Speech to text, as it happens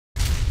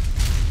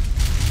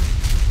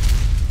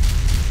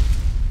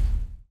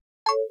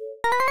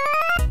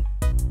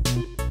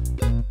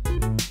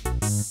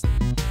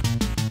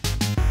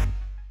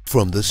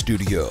From the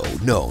studio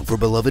known for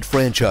beloved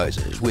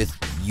franchises with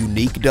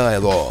unique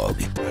dialogue,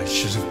 I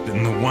should have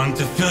been the one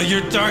to fill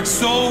your dark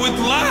soul with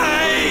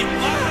light.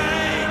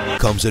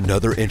 Comes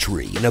another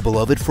entry in a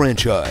beloved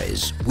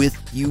franchise with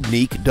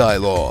unique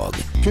dialogue.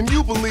 Can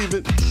you believe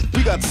it?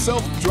 We got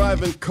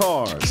self-driving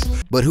cars.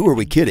 But who are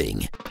we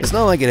kidding? It's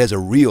not like it has a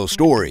real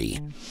story.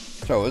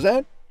 So is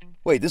that?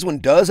 Wait, this one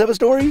does have a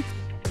story?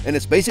 And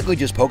it's basically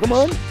just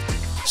Pokemon?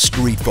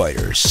 Street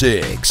Fighter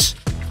 6.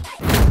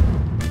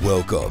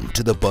 Welcome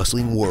to the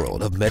bustling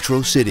world of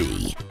Metro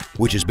City,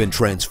 which has been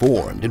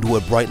transformed into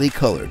a brightly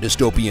colored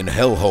dystopian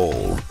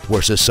hellhole,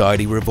 where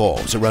society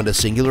revolves around a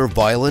singular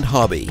violent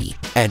hobby,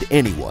 and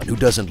anyone who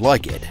doesn't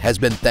like it has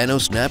been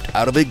Thanos snapped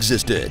out of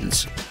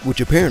existence,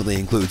 which apparently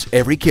includes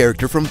every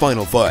character from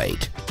Final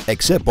Fight,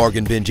 except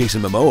Bargain Bin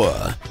Jason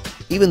Momoa,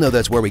 even though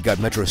that's where we got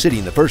Metro City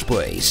in the first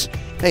place.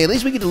 Hey, at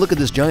least we get to look at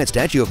this giant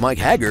statue of Mike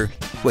Haggar.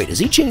 Wait, has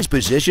he changed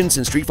position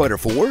since Street Fighter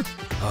 4?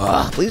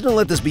 Please don't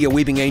let this be a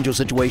Weeping Angel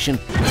situation.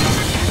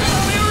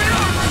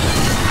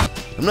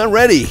 I'm not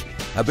ready.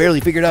 I barely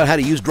figured out how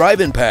to use Drive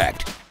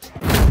Impact.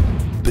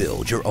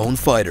 Build your own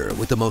fighter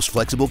with the most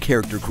flexible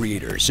character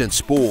creator since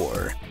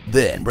Spore.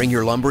 Then bring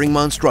your lumbering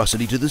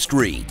monstrosity to the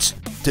streets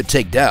to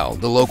take down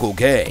the local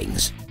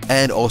gangs,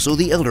 and also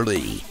the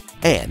elderly,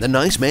 and the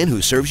nice man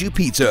who serves you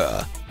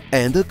pizza,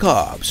 and the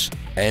cops,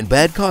 and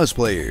bad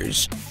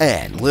cosplayers,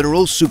 and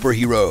literal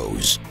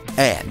superheroes,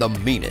 and the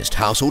meanest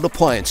household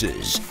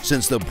appliances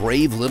since the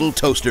brave little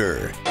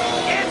toaster.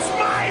 It's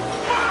my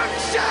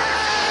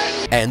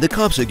function! And the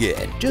cops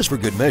again, just for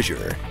good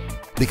measure.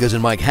 Because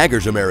in Mike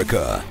Haggar's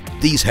America,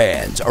 these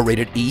hands are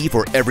rated E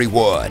for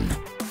everyone.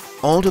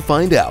 All to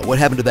find out what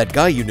happened to that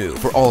guy you knew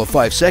for all of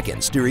 5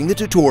 seconds during the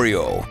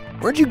tutorial.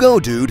 Where'd you go,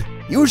 dude?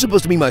 You were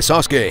supposed to be my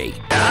Sasuke.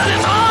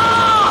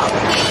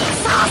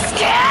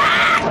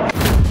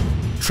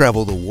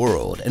 Travel the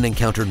world and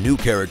encounter new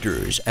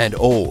characters and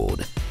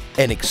old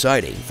and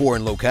exciting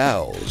foreign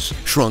locales,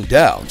 shrunk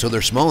down so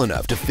they're small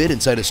enough to fit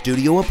inside a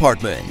studio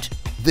apartment.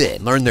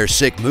 Then learn their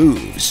sick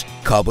moves,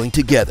 cobbling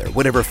together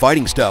whatever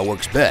fighting style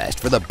works best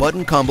for the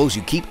button combos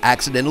you keep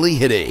accidentally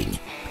hitting.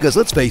 Because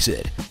let's face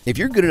it, if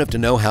you're good enough to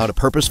know how to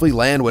purposefully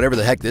land whatever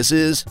the heck this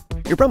is,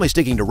 you're probably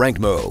sticking to ranked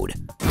mode.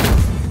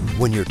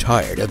 When you're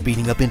tired of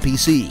beating up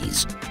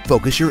NPCs,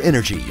 focus your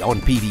energy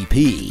on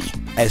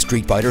PvP, as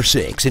Street Fighter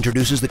 6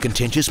 introduces the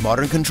contentious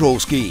modern control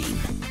scheme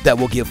that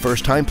will give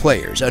first-time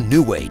players a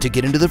new way to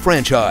get into the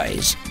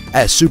franchise,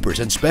 as supers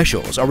and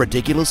specials are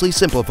ridiculously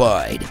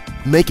simplified,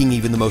 making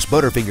even the most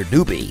butterfingered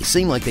newbie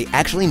seem like they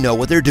actually know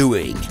what they're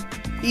doing,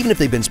 even if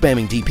they've been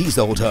spamming DPs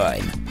the whole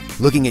time.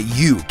 Looking at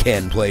you,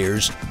 Ken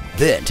players.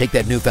 Then take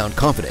that newfound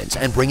confidence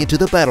and bring it to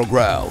the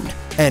battleground,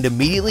 and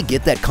immediately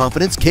get that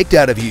confidence kicked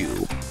out of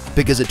you.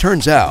 Because it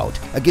turns out,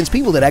 against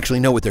people that actually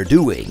know what they're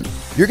doing,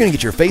 you're gonna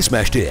get your face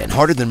smashed in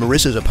harder than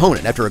Marissa's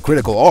opponent after a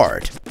critical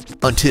art,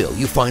 until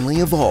you finally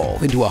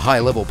evolve into a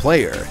high-level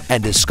player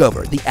and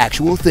discover the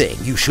actual thing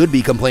you should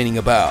be complaining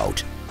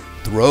about: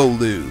 throw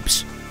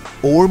loops.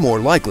 Or more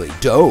likely,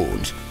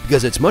 don't,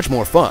 because it's much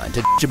more fun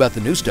to bitch about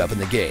the new stuff in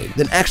the game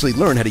than actually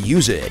learn how to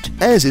use it,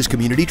 as is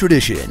community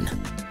tradition.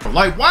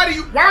 Like, why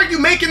are you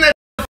making that?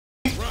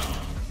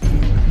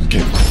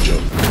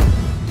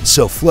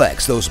 So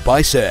flex those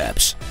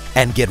biceps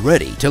and get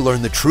ready to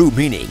learn the true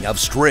meaning of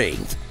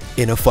strength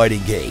in a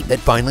fighting game that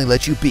finally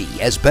lets you be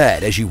as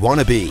bad as you want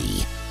to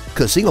be.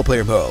 Cause single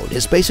player mode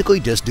is basically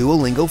just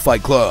Duolingo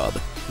Fight Club,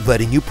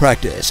 letting you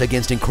practice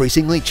against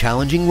increasingly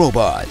challenging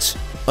robots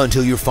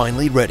until you're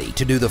finally ready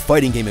to do the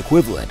fighting game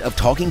equivalent of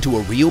talking to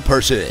a real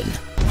person.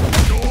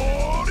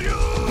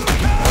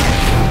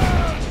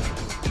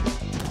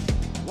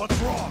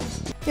 What's wrong?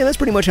 Yeah, that's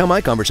pretty much how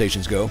my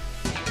conversations go.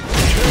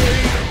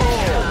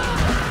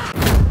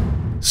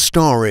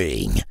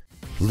 Starring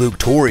Luke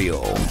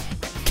Toriel,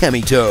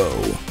 Kamito,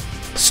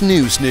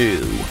 Snoo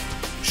Snoo,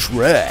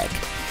 Shrek,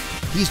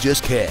 He's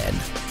Just Ken,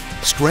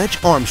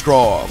 Stretch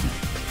Armstrong,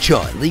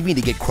 Chun leaving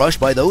to get crushed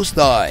by those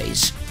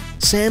thighs,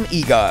 Sam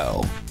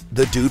Egile,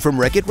 the dude from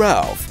Wreck-It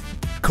Ralph,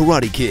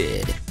 Karate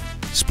Kid,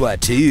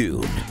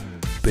 Splatoon,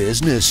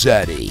 Business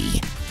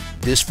Zaddy,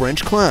 This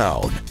French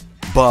Clown,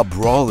 Bob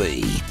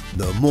Brawley,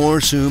 The More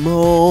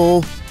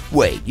Sumo.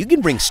 Wait, you can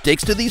bring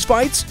sticks to these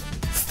fights?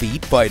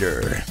 Feet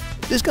Fighter.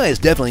 This guy is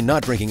definitely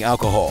not drinking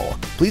alcohol.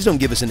 Please don't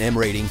give us an M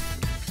rating.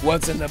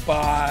 What's in the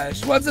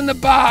bosh? What's in the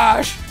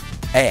bosh?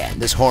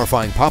 And this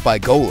horrifying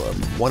Popeye Golem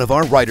one of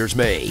our writers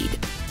made.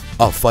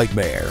 A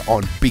Fightmare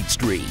on Beat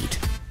Street.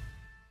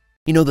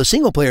 You know, the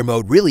single-player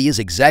mode really is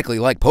exactly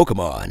like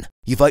Pokemon.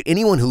 You fight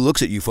anyone who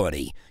looks at you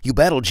funny, you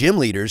battle gym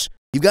leaders,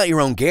 you've got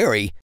your own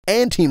Gary,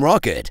 and Team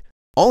Rocket.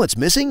 All it's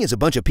missing is a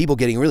bunch of people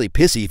getting really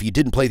pissy if you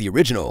didn't play the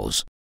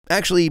originals.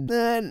 Actually,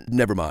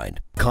 never mind.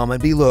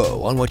 Comment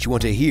below on what you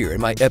want to hear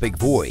in my epic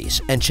voice,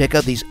 and check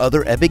out these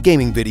other epic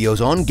gaming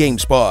videos on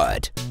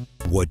GameSpot.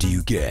 What do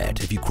you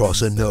get if you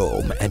cross a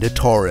gnome and a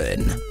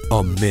Tauren?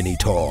 A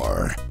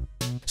Minotaur.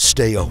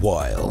 Stay a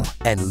while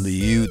and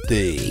loot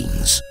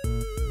things.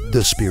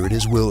 The spirit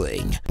is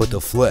willing, but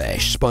the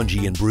flesh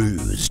spongy and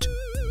bruised.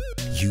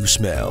 You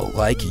smell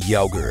like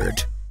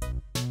yogurt.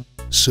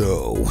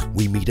 So,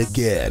 we meet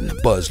again,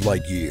 Buzz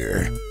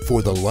Lightyear,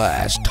 for the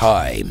last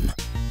time.